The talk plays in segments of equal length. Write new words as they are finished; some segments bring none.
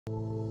Hello,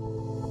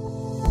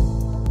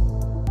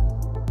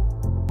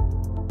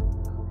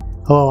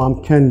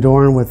 I'm Ken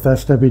Doiron with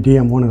SWD.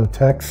 I'm one of the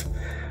techs.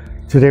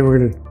 Today we're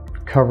going to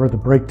cover the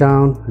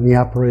breakdown and the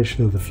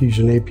operation of the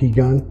Fusion AP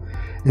gun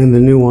and the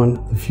new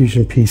one, the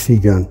Fusion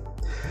PC gun.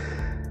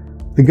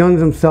 The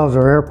guns themselves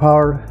are air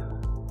powered.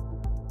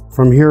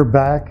 From here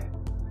back,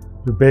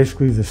 they're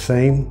basically the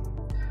same.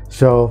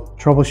 So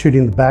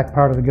troubleshooting the back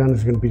part of the gun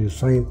is going to be the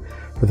same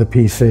for the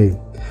PC.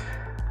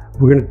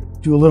 We're going to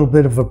do a little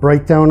bit of a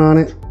breakdown on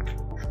it.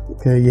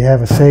 Okay, you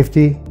have a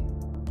safety,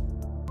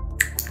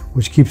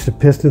 which keeps the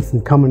piston from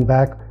coming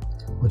back,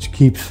 which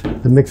keeps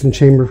the mixing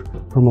chamber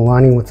from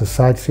aligning with the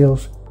side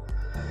seals.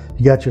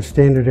 You got your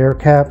standard air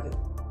cap,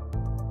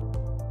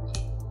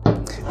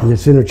 and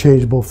it's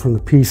interchangeable from the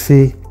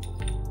PC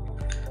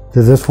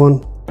to this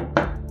one.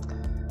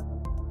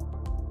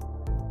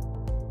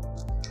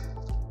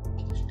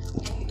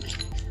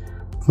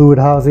 Fluid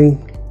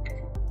housing.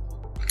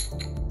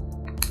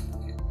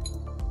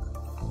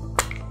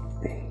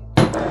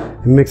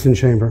 And mixing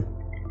chamber.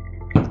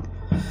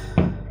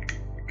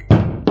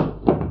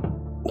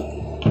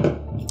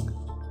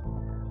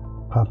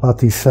 Pop out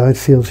these side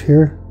seals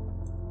here.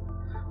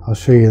 I'll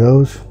show you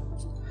those.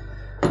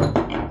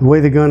 The way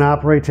the gun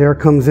operates, air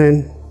comes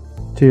in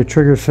to your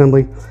trigger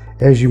assembly.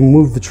 As you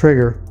move the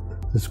trigger,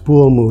 the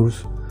spool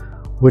moves,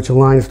 which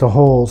aligns the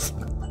holes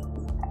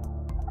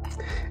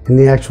in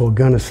the actual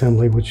gun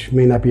assembly, which you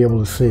may not be able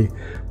to see,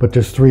 but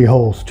there's 3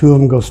 holes. 2 of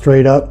them go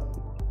straight up,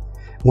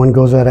 1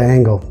 goes at an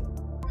angle.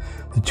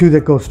 The 2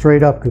 that go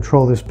straight up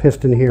control this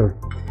piston here.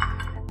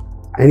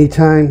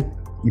 Anytime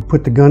you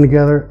put the gun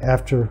together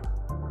after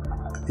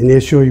an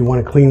issue or you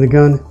want to clean the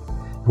gun,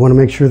 you want to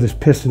make sure this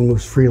piston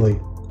moves freely.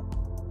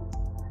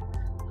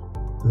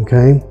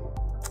 Okay,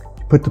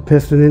 you put the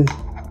piston in,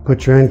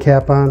 put your end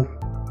cap on,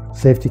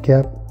 safety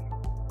cap,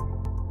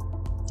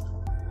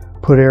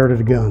 put air to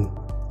the gun,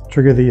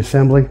 trigger the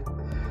assembly.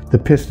 The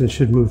piston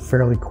should move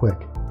fairly quick.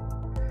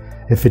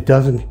 If it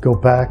doesn't, go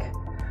back.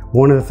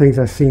 One of the things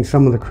I've seen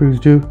some of the crews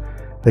do,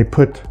 they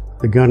put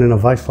the gun in a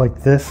vise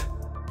like this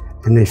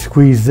and they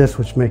squeeze this,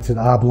 which makes it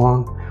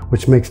oblong,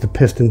 which makes the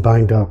piston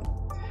bind up.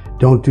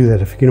 Don't do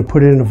that. If you're going to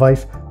put it in a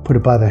vise, put it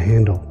by the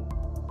handle.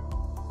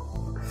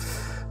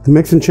 The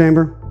mixing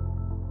chamber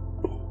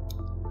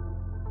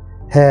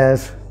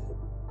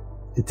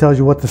it tells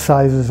you what the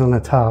size is on the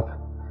top,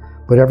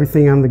 but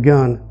everything on the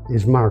gun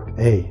is marked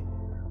A,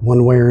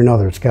 one way or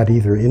another. It's got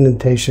either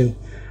indentation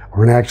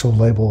or an actual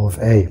label of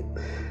A.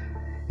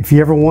 If you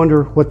ever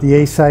wonder what the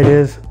A side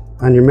is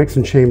on your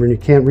mixing chamber and you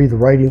can't read the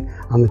writing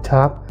on the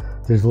top,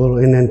 there's a little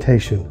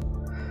indentation.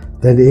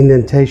 That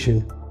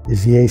indentation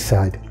is the A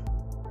side.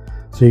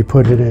 So you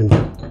put it in.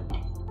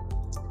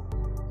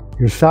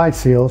 Your side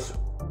seals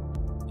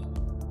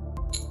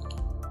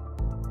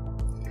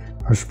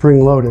are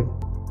spring loaded.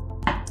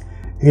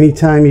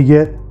 Anytime you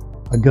get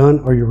a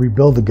gun or you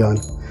rebuild a gun,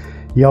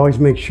 you always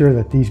make sure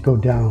that these go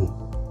down.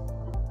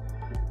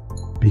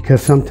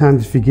 Because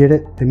sometimes if you get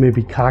it, they may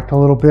be cocked a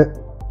little bit.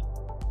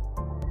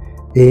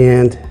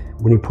 And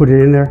when you put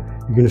it in there,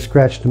 you're going to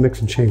scratch the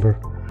mixing chamber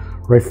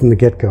right from the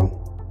get-go.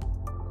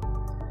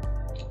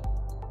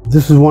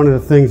 This is one of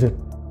the things that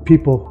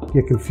people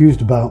get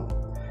confused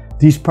about.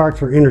 These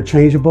parts are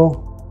interchangeable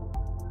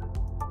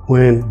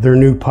when they're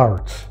new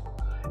parts.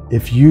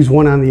 If you use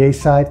one on the A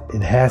side,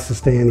 it has to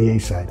stay on the A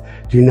side.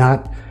 Do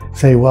not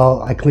say,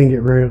 well, I cleaned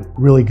it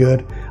really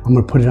good, I'm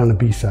going to put it on the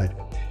B side.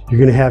 You're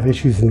going to have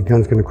issues and the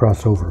gun's going to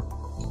cross over.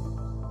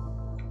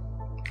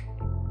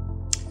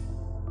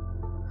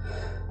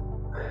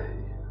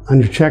 On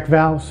your check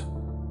valves,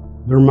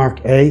 they're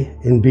marked A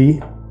and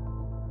B.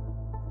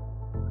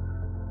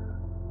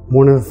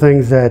 One of the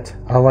things that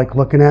I like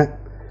looking at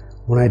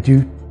when I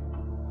do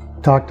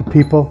talk to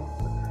people,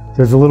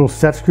 there's a little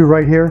set screw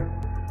right here.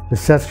 The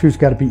set screw's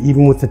got to be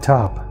even with the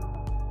top.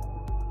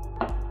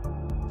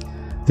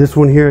 This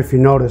one here, if you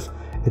notice,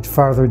 it's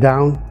farther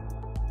down.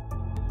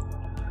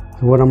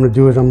 So what I'm going to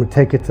do is I'm going to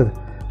take it to the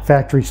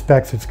factory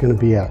specs it's going to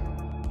be at.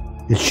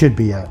 It should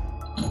be at.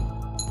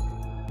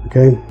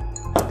 Okay.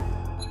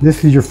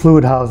 This is your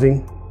fluid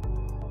housing.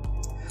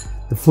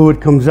 The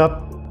fluid comes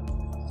up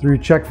through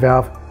your check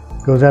valve,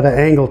 goes at an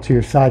angle to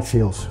your side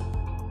seals.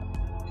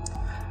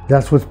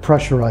 That's what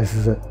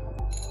pressurizes it.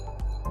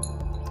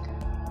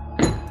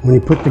 When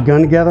you put the gun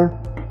together,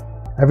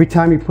 every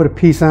time you put a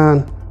piece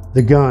on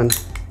the gun,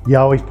 you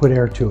always put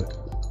air to it.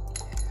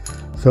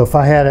 So if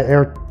I had an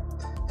air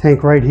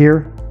tank right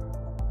here,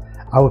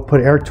 I would put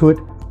air to it,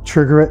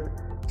 trigger it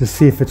to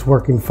see if it's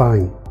working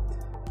fine.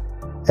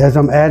 As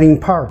I'm adding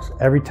parts,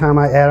 every time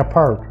I add a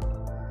part,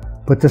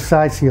 put the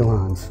side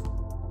seal-ons,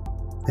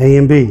 A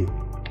and B.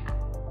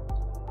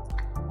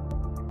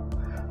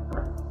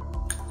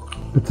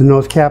 Put the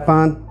nose cap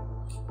on,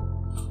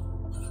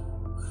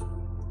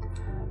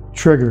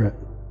 trigger it.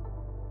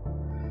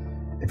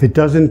 If it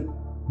doesn't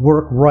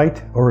work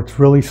right or it's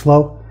really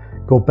slow,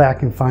 go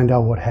back and find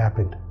out what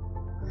happened,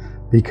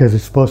 because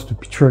it's supposed to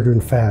be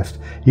triggering fast.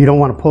 You don't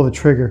want to pull the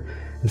trigger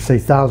and say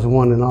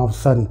 1001 and all of a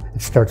sudden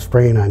it starts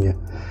spraying on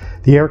you.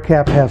 The air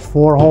cap has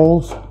 4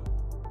 holes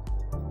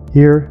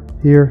here,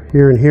 here,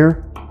 here, and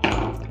here.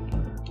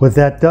 What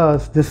that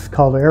does, this is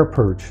called air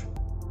purge.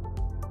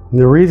 And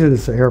the reason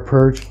it's an air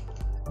purge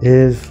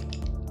is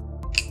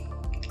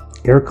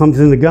air comes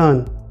in the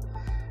gun.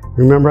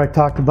 Remember I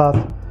talked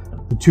about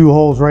the two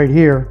holes right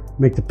here,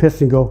 make the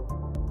piston go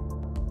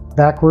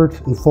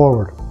backwards and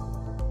forward.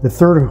 The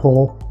third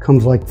hole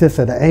comes like this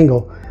at an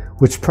angle,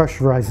 which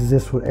pressurizes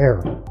this with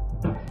air.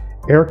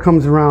 Air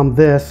comes around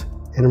this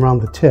and around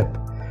the tip.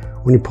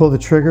 When you pull the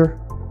trigger,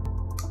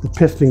 the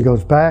piston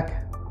goes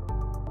back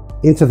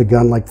into the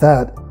gun like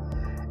that,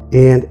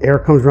 and air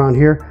comes around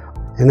here,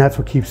 and that's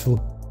what keeps the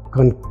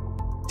gun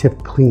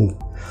tip clean.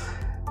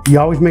 You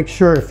always make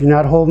sure if you're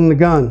not holding the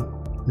gun,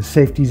 the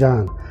safety's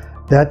on.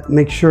 That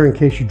makes sure in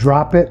case you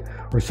drop it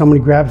or somebody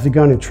grabs the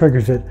gun and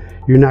triggers it,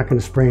 you're not going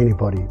to spray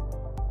anybody.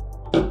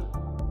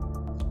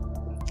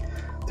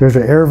 There's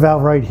an air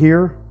valve right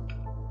here.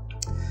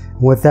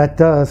 And what that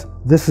does,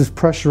 this is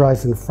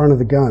pressurized in the front of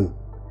the gun.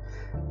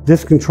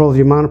 This controls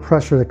the amount of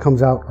pressure that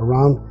comes out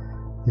around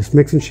this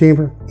mixing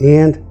chamber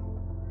and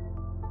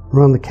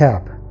around the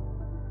cap.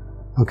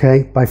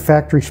 Okay, by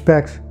factory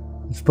specs,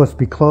 it's supposed to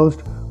be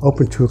closed,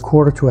 open to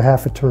 1/4 to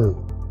 1/2 a turn.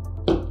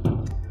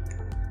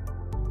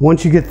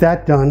 Once you get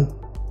that done,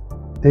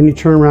 then you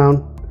turn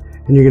around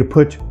and you're going to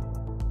put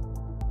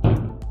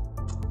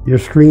your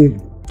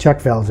screen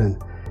check valves in.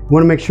 You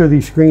want to make sure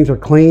these screens are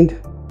cleaned.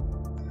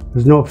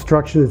 There's no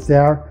obstruction. If they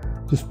are,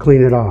 just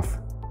clean it off.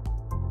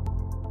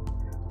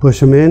 Push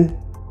them in.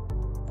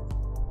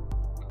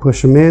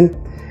 Push them in.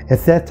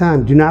 At that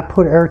time, do not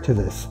put air to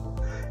this.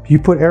 If you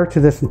put air to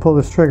this and pull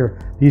this trigger,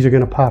 these are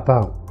going to pop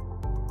out.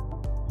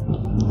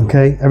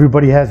 Okay,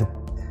 everybody has,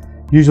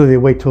 usually they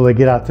wait till they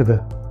get out to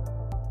the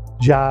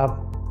job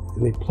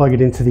and they plug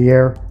it into the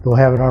air. They'll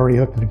have it already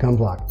hooked to the gun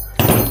block.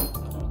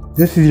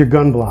 This is your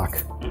gun block.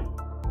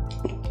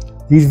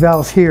 These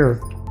valves here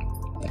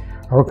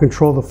are what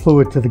control the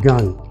fluid to the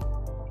gun.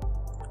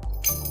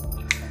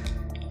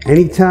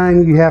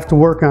 Anytime you have to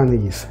work on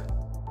these,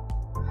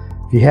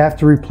 you have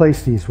to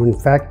replace these. When in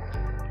fact,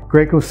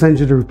 Graco sends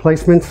you the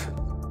replacements,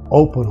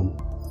 open them.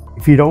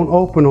 If you don't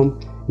open them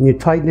and you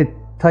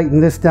tighten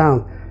this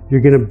down,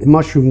 you're going to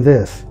mushroom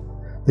this.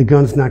 The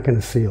gun's not going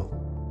to seal.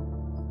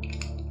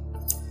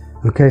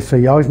 Okay, so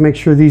you always make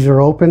sure these are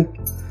open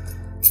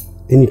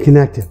and you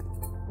connect it.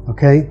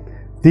 Okay,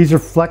 these are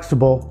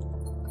flexible.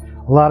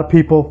 A lot of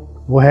people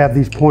will have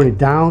these pointed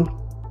down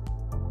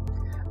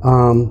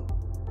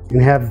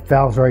and have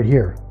valves right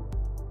here.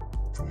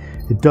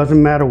 It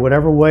doesn't matter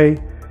whatever way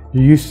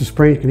you're used to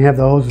spraying. You can have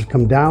the hoses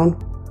come down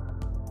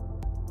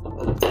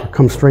or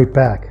come straight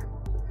back.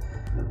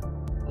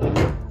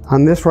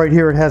 On this right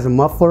here, it has a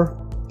muffler.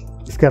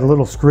 It's got a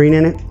little screen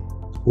in it.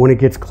 When it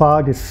gets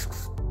clogged, it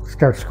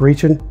starts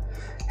screeching.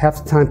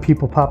 Half the time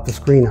people pop the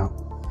screen out.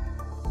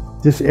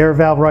 This air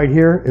valve right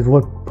here is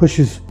what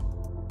pushes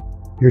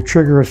your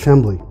trigger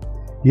assembly.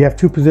 You have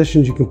two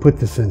positions you can put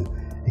this in.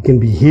 It can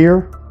be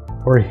here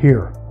or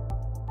here.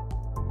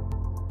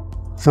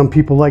 Some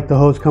people like the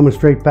hose coming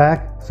straight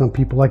back. Some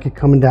people like it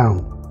coming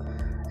down.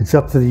 It's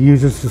up to the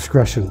user's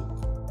discretion.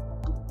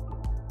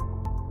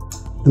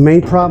 The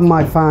main problem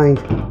I find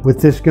with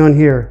this gun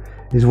here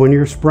is when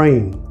you're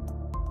spraying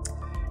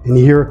and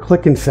you hear a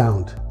clicking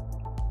sound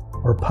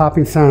or a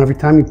popping sound every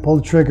time you pull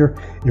the trigger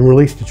and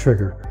release the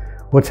trigger.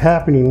 What's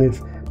happening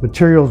is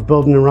material is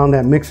building around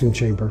that mixing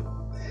chamber.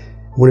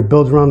 When it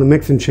builds around the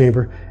mixing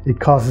chamber, it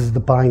causes it to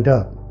bind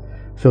up.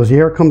 So as the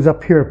air comes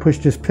up here to push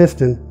this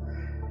piston,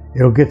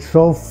 it'll get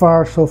so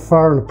far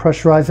and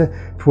pressurize it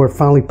to where it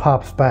finally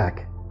pops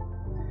back.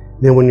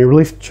 Then when you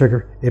release the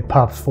trigger, it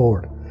pops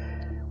forward.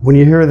 When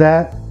you hear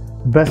that,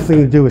 the best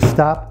thing to do is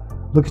stop,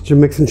 look at your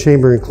mixing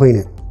chamber and clean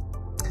it.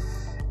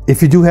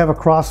 If you do have a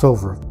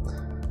crossover,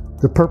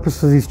 the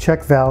purpose of these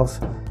check valves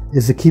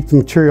is to keep the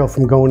material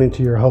from going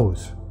into your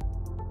hose.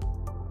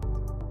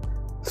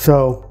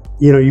 So,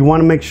 you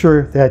want to make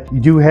sure that you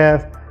do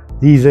have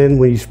these in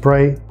when you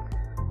spray.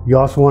 You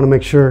also want to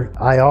make sure,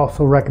 I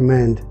also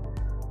recommend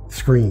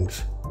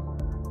screens,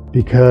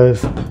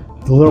 because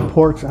the little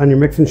ports on your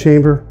mixing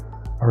chamber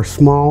are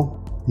small.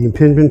 The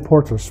impingement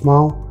ports are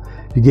small.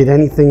 If you get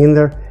anything in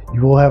there,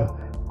 you will have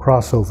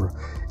crossover.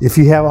 If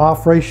you have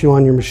off ratio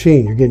on your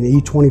machine, you're getting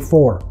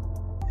E24,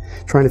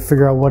 trying to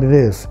figure out what it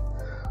is,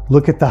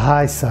 look at the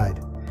high side.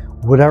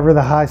 Whatever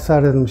the high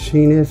side of the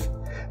machine is,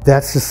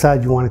 that's the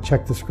side you want to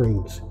check the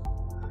screens,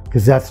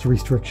 because that's the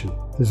restriction.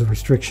 There's a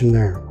restriction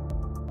there.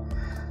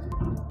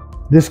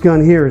 This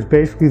gun here is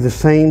basically the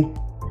same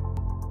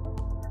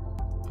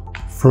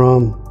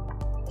from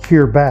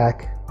here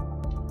back.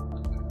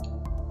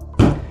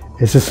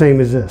 It's the same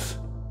as this.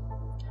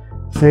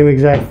 Same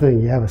exact thing.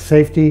 You have a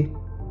safety,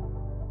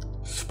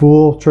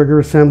 spool, trigger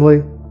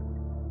assembly,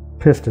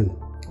 piston.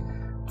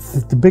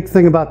 The big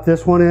thing about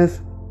this one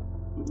is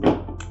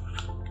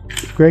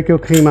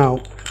Graco came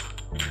out,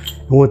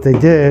 and what they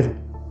did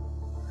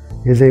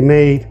is they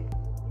made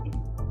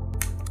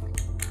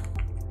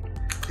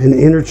an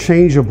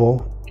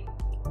interchangeable,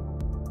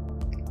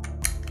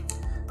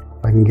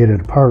 if I can get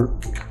it apart,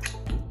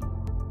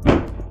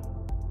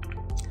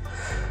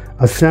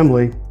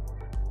 assembly.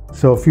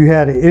 So if you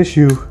had an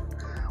issue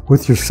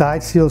with your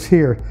side seals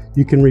here,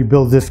 you can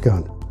rebuild this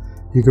gun.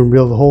 You can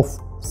rebuild the whole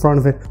front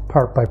of it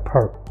part by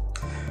part.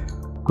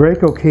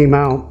 Graco came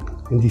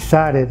out and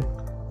decided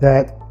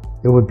that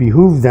it would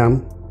behoove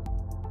them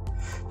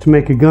to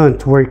make a gun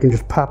to where you can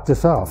just pop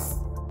this off.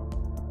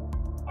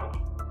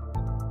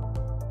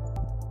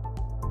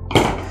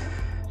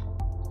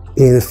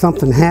 And if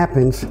something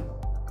happens,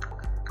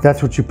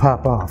 that's what you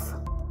pop off.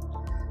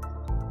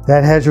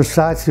 That has your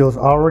side seals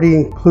already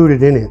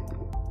included in it.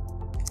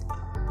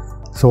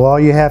 So all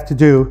you have to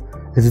do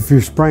is, if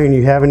you're spraying,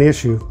 you have an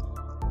issue,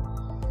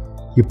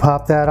 you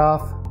pop that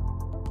off.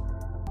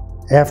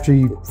 After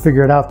you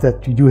figure it out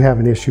that you do have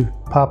an issue,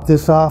 pop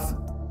this off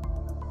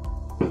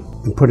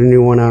and put a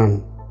new one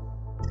on.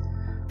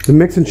 The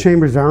mixing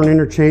chambers aren't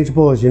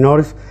interchangeable. As you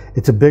notice,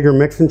 it's a bigger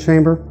mixing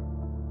chamber.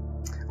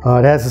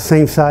 It has the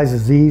same size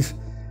as these,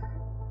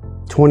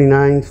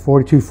 29s,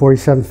 42,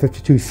 47,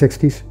 52,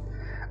 60s.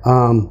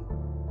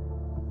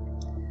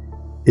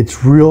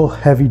 It's real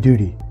heavy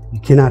duty. You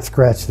cannot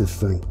scratch this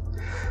thing.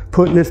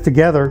 Putting this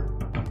together,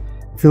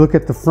 if you look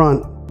at the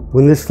front,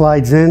 when this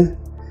slides in,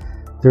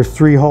 there's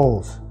 3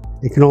 holes.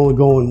 It can only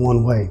go in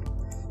one way.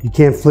 You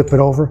can't flip it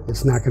over,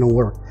 it's not going to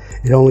work.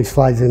 It only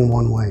slides in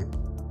one way.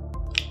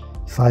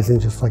 Slides in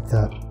just like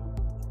that.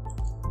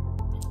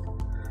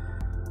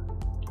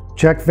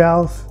 Check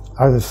valves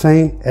are the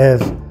same as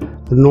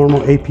the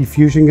normal AP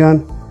fusion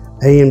gun,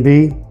 A and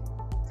B.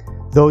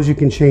 Those you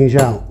can change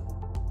out.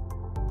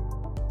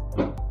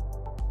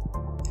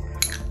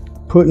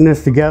 Putting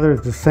this together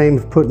is the same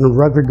as putting a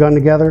regular gun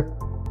together.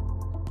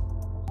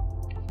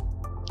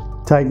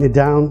 Tighten it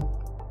down.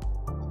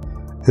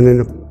 And then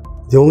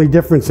the only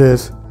difference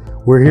is,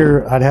 where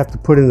here I'd have to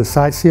put in the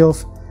side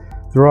seals.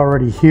 They're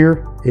already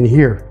here and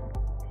here.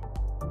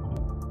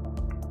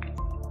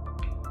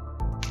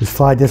 Just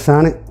slide this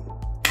on it.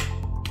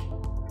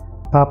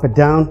 Pop it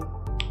down,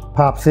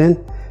 pops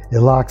in, it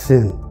locks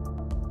in.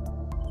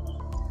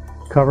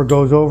 Cover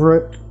goes over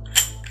it.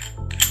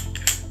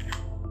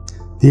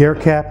 The air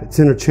cap, it's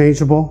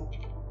interchangeable.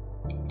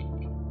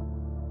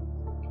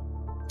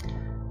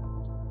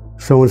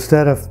 So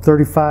instead of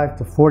 35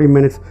 to 40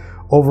 minutes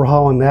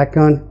overhauling that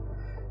gun,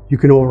 you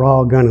can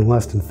overhaul a gun in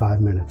less than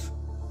 5 minutes.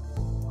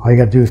 All you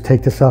gotta do is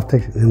take this off,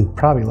 in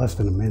probably less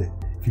than a minute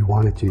if you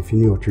wanted to, if you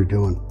knew what you're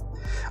doing.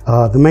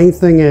 The main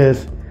thing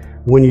is,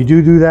 when you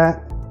do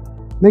that,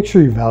 make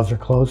sure your valves are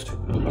closed,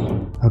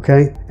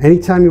 okay?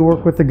 Anytime you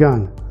work with the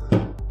gun,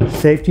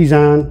 safety's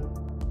on,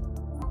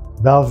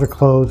 valves are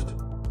closed,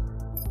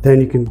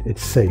 then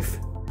it's safe.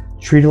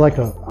 Treat it like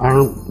a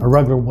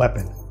regular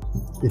weapon,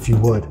 if you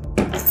would.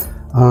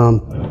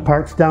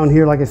 Parts down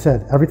here, like I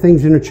said,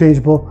 everything's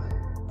interchangeable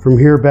from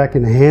here back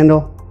in the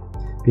handle,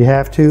 if you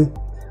have to.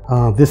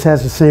 This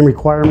has the same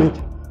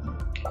requirement,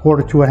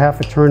 1/4 to 1/2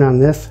 a turn on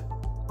this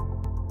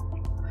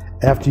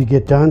after you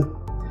get done.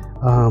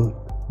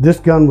 This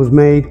gun was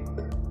made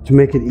to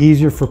make it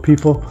easier for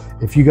people.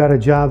 If you got a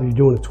job, you're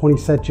doing a 20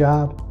 set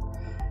job,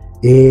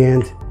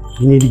 and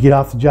you need to get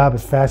off the job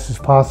as fast as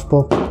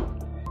possible,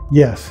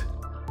 yes,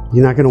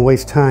 you're not going to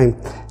waste time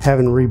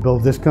having to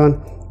rebuild this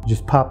gun. You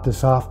just pop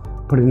this off,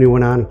 put a new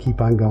one on, and keep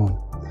on going.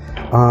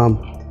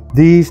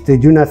 They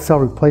do not sell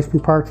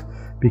replacement parts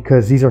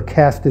because these are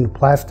cast into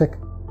plastic.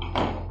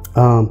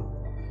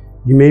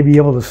 You may be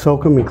able to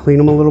soak them and clean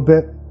them a little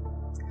bit.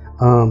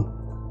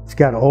 It's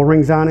got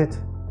O-rings on it.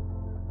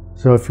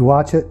 So if you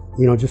watch it,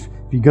 just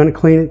if you're gonna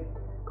clean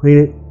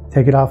it,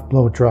 take it off,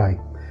 blow it dry.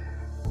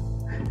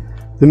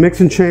 The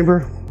mixing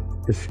chamber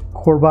is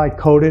carbide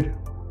coated,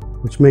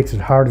 which makes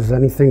it hard as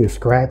anything to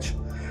scratch.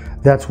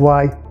 That's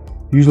why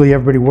usually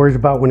everybody worries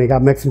about when they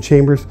got mixing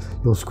chambers,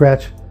 you'll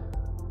scratch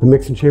the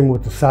mixing chamber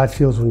with the side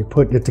seals when you're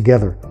putting it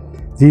together.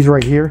 These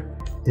right here,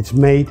 it's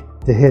made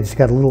to hit. It's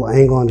got a little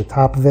angle on the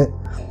top of it,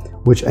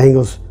 which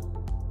angles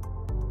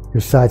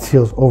your side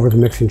seals over the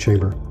mixing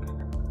chamber.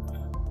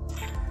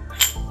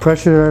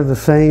 Pressure are the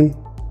same.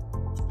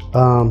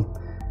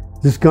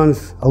 This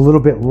gun's a little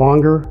bit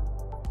longer,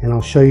 and I'll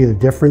show you the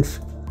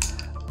difference.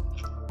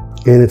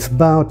 And it's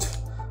about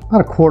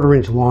a 1/4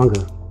 inch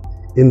longer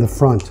in the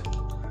front.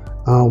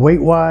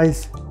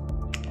 Weight-wise,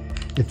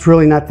 it's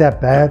really not that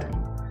bad.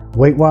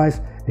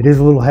 Weight-wise, it is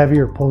a little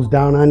heavier, it pulls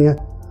down on you,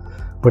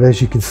 but as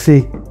you can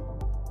see,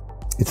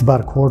 it's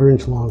about a 1/4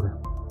 inch longer.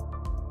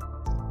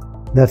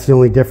 That's the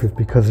only difference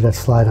because of that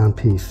slide-on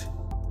piece.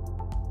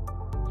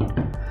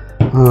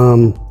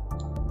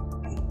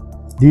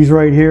 These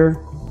right here,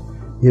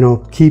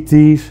 keep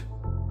these.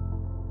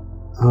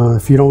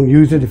 If you don't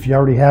use it, if you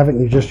already have it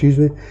and you're just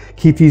using it,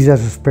 keep these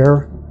as a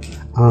spare.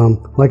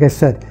 Like I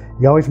said,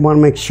 you always want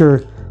to make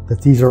sure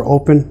that these are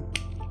open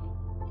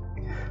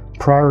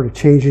prior to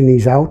changing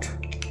these out,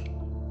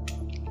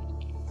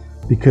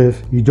 because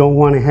you don't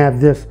want to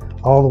have this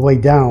all the way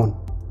down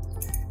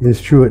and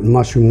screw it and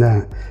mushroom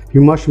that. If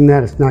you mushroom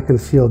that, it's not going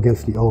to seal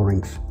against the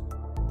O-rings.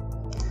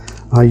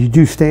 You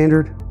do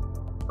standard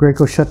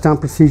Graco shutdown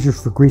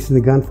procedures for greasing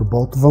the gun for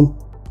both of them.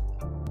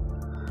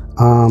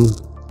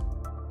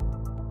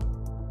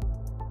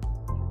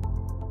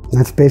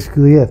 That's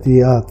basically it.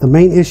 The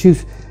main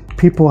issues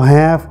people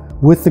have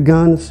with the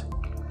guns,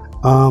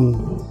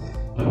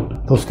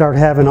 they'll start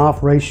having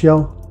off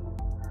ratio.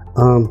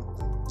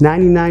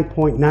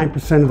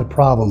 99.9% of the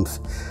problems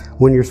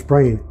when you're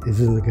spraying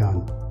is in the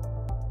gun.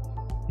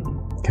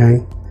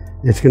 Okay?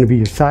 It's going to be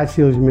your side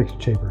seals, your mixing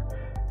chamber.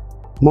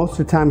 Most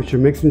of the time it's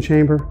your mixing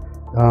chamber.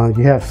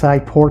 You have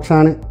side ports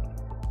on it,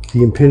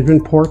 the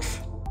impingement ports.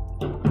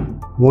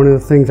 One of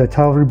the things I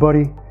tell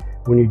everybody,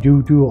 when you do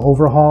an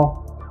overhaul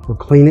or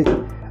clean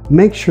it,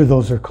 make sure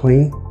those are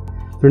clean.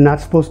 They're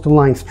not supposed to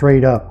line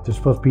straight up. They're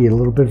supposed to be a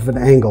little bit of an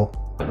angle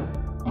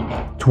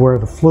to where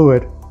the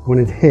fluid, when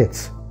it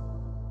hits,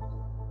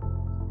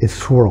 it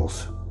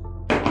swirls.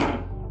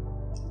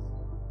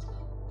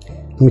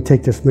 Let me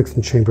take this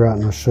mixing chamber out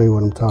and I'll show you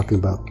what I'm talking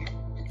about.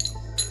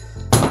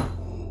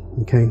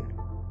 Okay.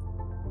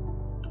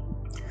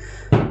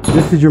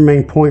 This is your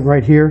main point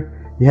right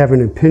here. You have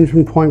an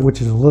impingement point,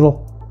 which is a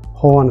little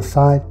hole on the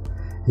side,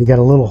 and you got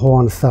a little hole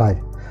on the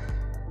side.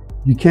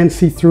 You can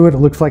see through it. It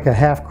looks like a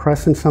half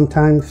crescent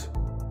sometimes.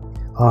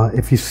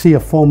 If you see a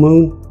full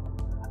moon,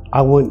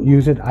 I wouldn't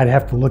use it. I'd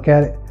have to look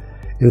at it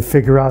and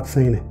figure out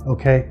saying,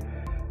 okay,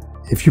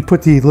 if you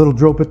put the little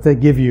drill bit they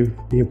give you,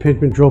 the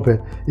impingement drill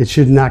bit, it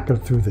should not go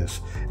through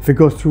this. If it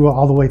goes through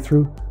all the way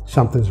through,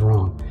 something's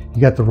wrong.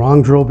 You got the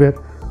wrong drill bit,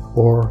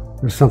 or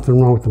there's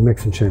something wrong with the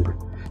mixing chamber.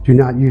 Do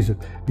not use it,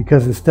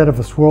 because instead of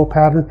a swirl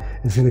pattern,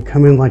 it's going to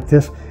come in like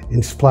this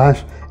and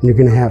splash, and you're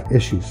going to have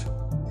issues.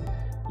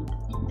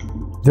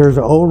 There's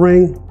an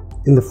O-ring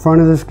in the front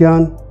of this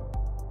gun.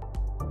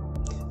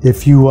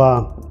 If you,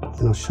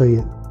 and I'll show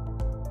you,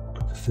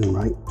 put this in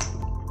right.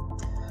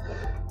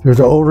 There's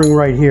an O-ring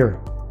right here.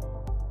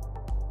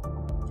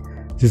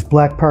 This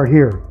black part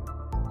here.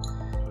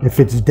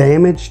 If it's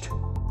damaged,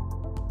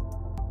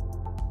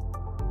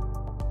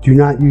 do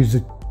not use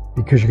it,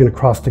 because you're going to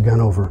cross the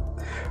gun over.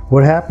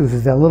 What happens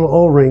is that little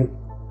O-ring,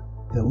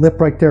 that lip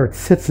right there, it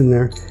sits in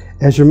there.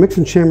 As your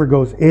mixing chamber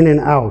goes in and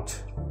out,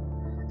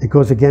 it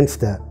goes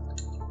against that.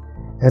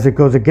 As it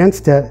goes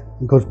against that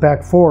and goes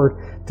back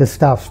forward to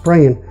stop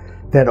spraying,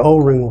 that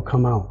O-ring will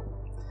come out.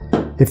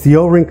 If the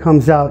O-ring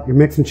comes out, your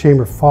mixing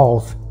chamber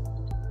falls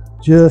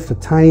just a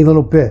tiny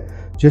little bit,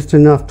 just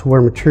enough to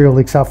where material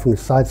leaks out from the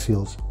side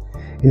seals,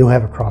 and you'll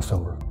have a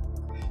crossover.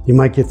 You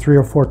might get 3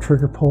 or 4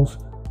 trigger pulls,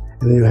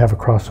 and then you'll have a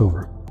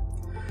crossover.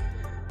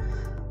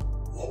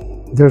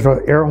 There's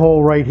an air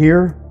hole right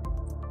here.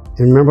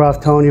 And remember I was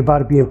telling you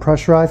about it being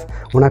pressurized?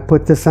 When I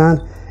put this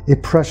on,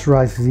 it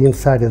pressurizes the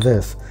inside of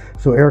this.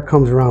 So air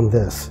comes around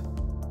this.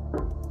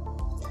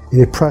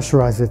 And it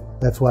pressurizes it.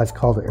 That's why it's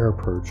called an air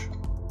purge.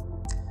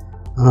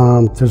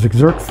 There's a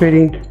Zerk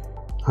fitting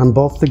on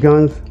both the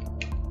guns,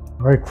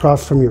 right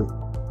across from your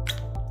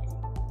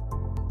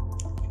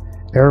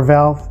air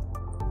valve.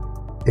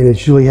 And it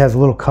usually has a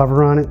little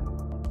cover on it.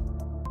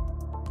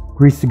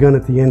 Grease the gun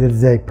at the end of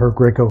the day per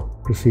Graco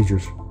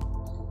procedures.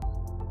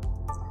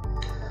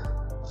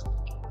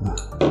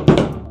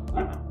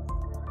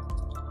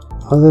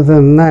 Other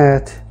than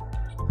that,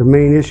 the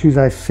main issues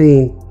I've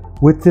seen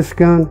with this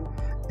gun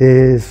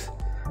is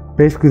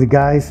basically the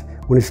guys,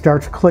 when it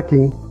starts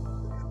clicking,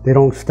 they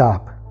don't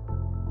stop.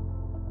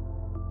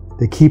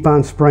 They keep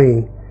on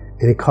spraying,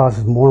 and it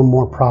causes more and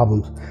more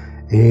problems.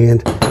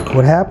 And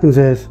what happens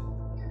is,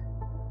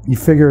 you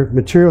figure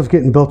material's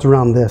getting built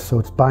around this, so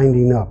it's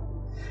binding up.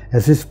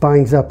 As this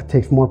binds up, it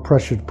takes more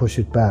pressure to push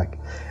it back.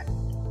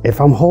 If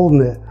I'm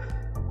holding it,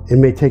 it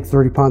may take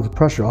 30 pounds of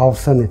pressure. All of a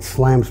sudden, it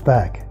slams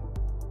back.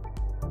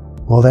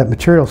 Well, that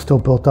material's still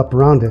built up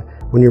around it.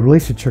 When you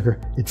release the trigger,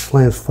 it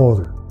slams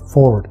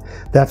forward.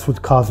 That's what's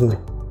causing the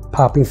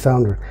popping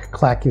sound or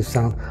clacking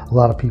sound a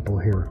lot of people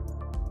hear.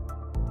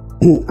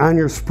 On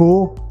your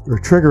spool or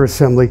trigger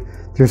assembly,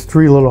 there's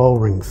 3 little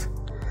O-rings.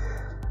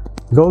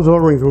 Those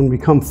O-rings, when they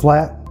become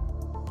flat,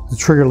 the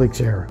trigger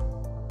leaks air.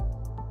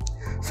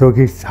 So it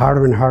gets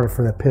harder and harder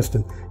for that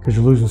piston because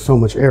you're losing so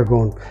much air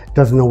going, it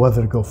doesn't know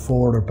whether to go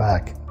forward or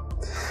back.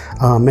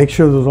 Make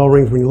sure those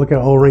O-rings, when you look at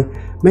an O-ring,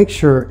 make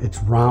sure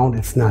it's round,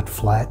 it's not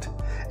flat.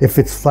 If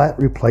it's flat,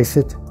 replace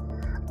it.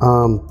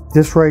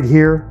 This right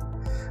here,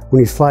 when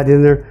you slide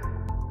in there,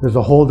 there's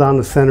a hole down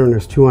the center and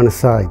there's 2 on the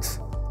sides.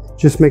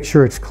 Just make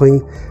sure it's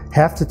clean.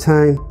 Half the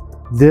time,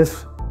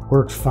 this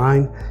works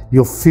fine.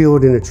 You'll feel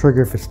it in the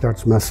trigger if it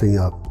starts messing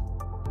up.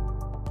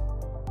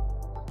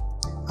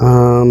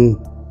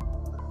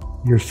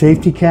 Your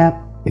safety cap,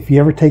 if you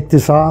ever take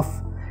this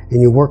off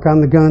and you work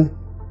on the gun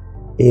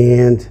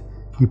and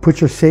you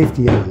put your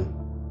safety on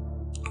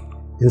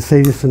and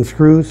say this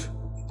unscrews,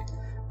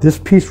 this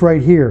piece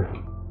right here,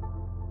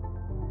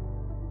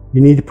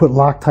 you need to put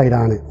Loctite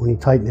on it when you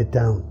tighten it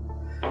down.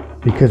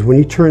 Because when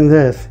you turn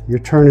this, you're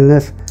turning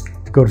this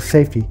to go to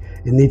safety,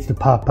 it needs to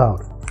pop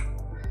out.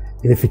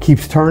 And if it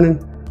keeps turning,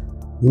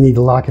 you need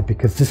to lock it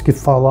because this could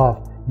fall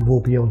off. You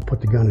won't be able to put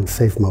the gun in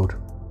safe mode.